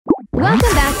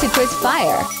Welcome back to Quiz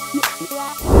Fire.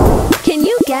 Can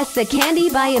you guess the candy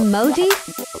by emoji?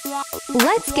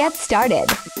 Let's get started.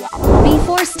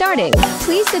 Before starting,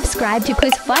 please subscribe to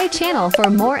Quiz Fire channel for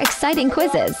more exciting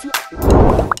quizzes.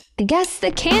 Guess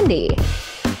the candy.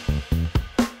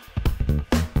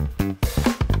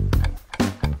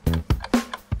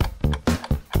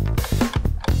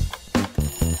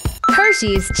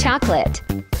 Hershey's chocolate.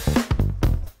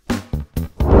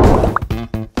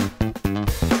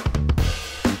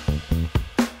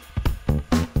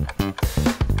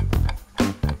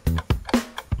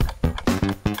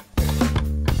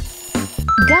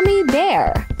 Gummy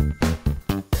bear.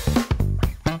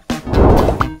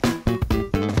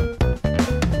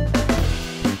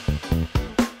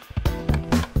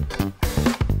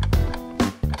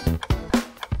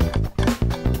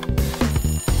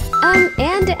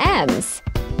 And M's.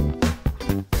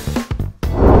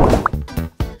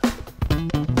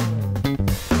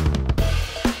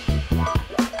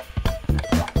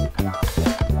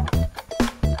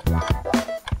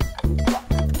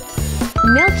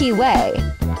 Milky Way.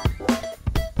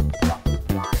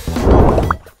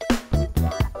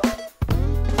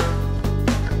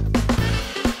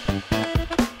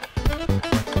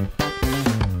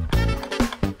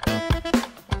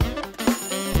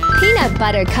 Peanut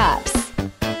butter cups.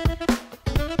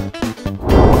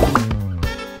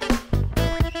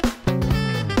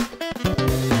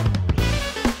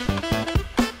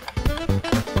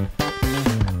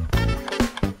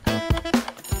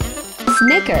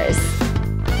 Snickers.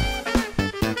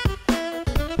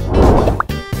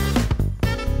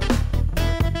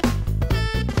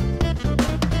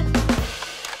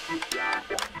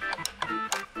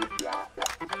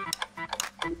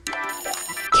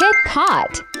 Kit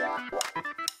Kat.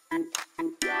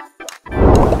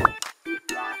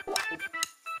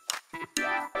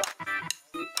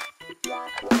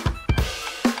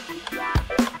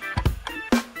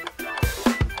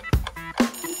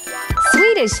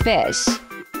 Swedish fish.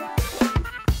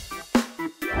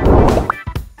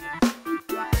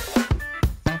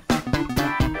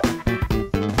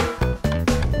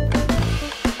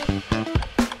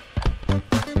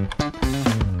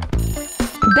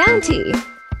 Bounty.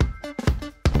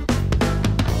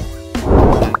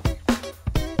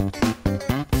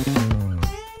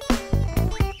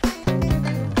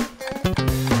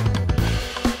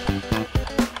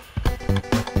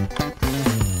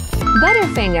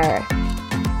 Butterfinger.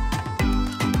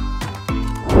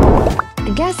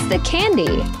 Guess the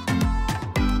candy.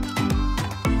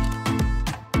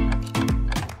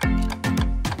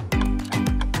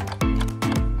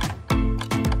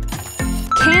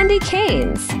 Candy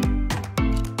canes.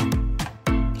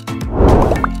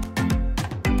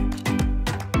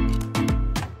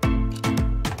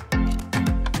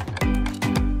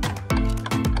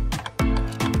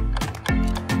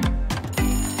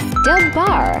 Dub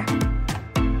bar.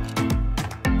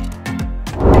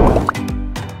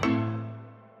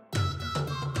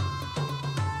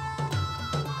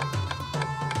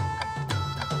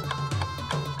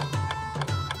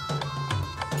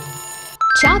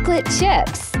 Chocolate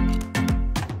chips.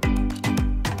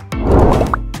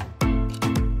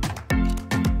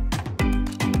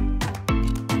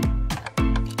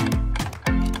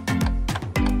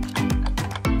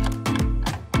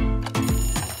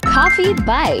 Coffee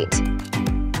bite.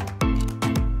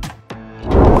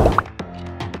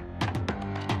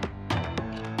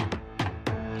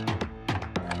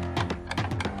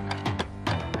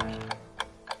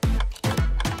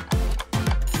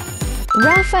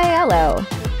 Raffaello.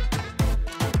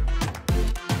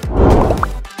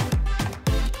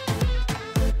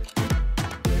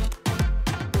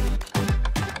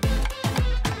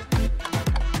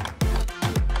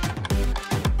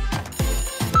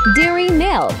 Dairy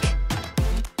milk.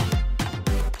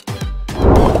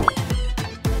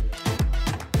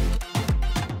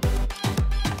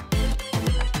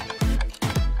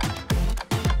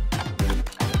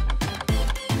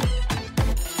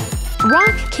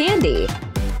 Rock candy.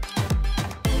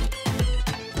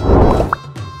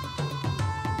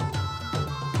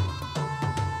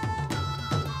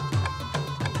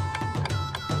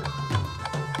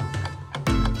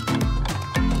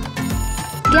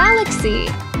 Galaxy.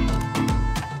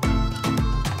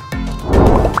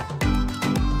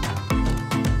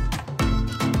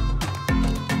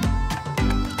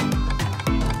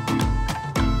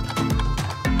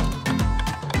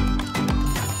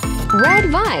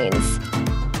 Red vines.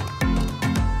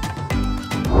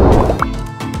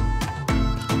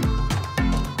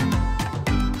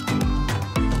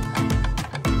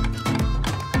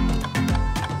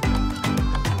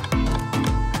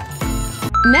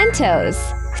 Mentos.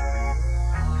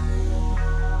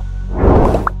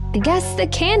 Guess the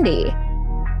candy.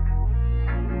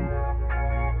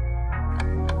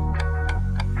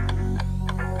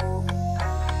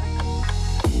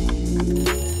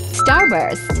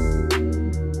 Starburst.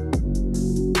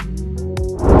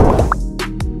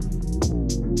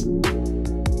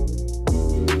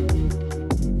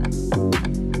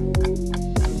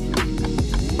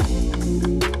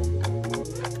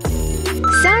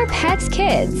 Sour Patch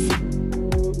Kids.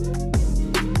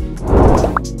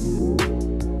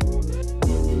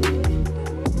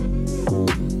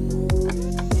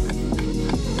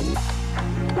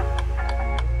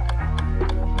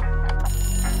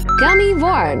 Gummy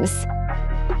worms.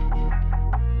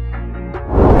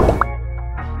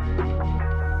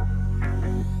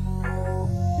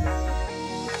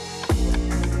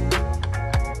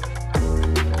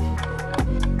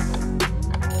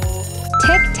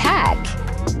 Tic Tac.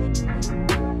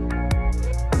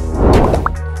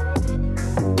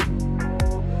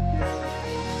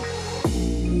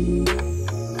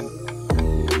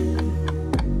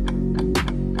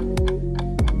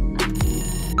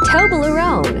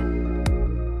 Toblerone.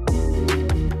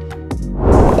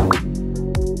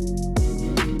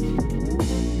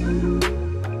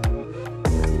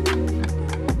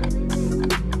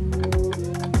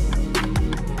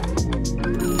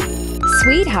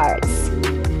 Sweethearts.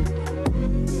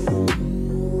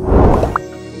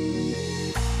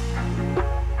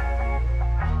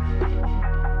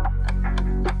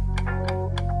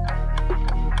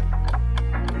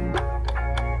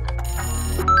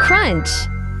 Crunch.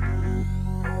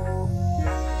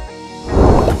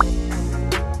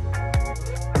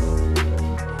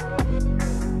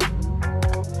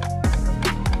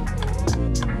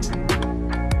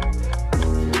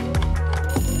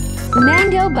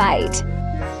 Mango Bite.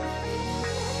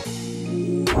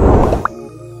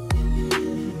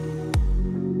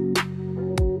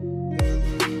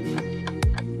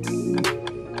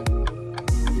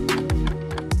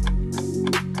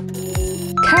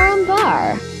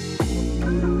 Carambar.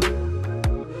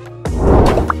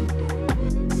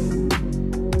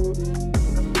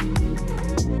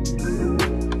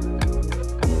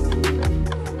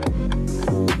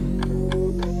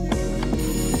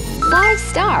 Five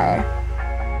Star.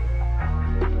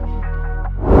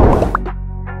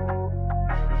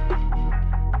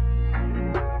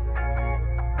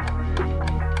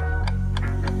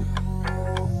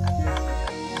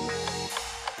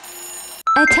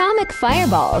 Atomic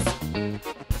Fireballs.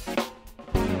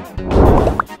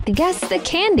 Guess the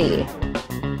candy.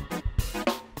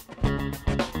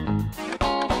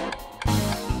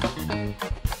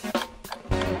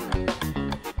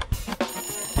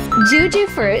 Juju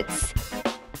Fruits.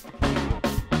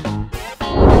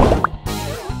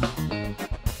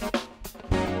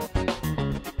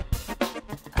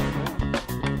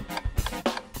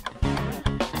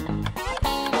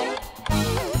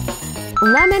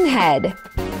 Lemon Head.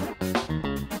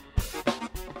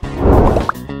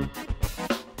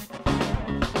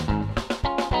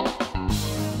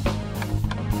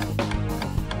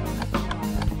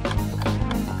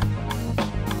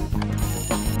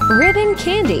 Ribbon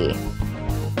Candy.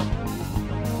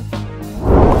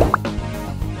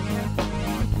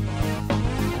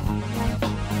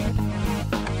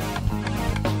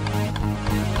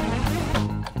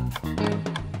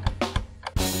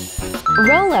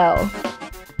 Rolo.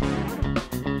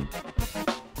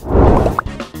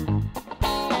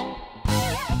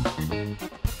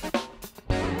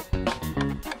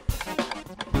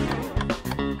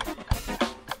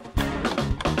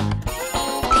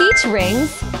 Peach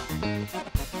Rings.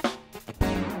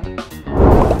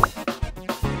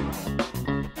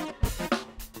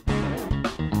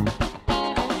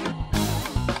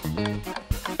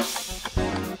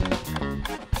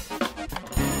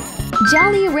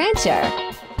 Jolly Rancher.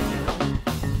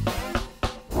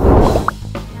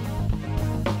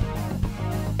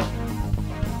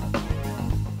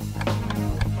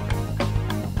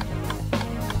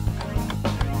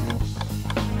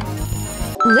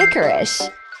 Licorice.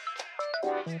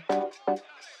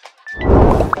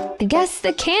 Guess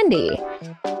the candy.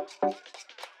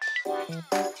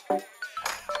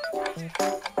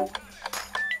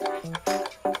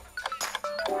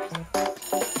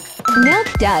 Milk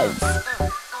Duds.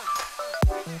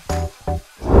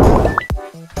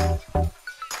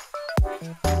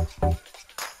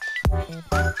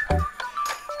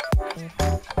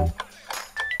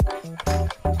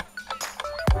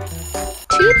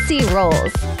 Tootsie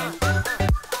Rolls.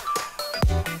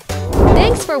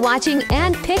 Thanks for watching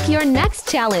and pick your next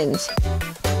challenge.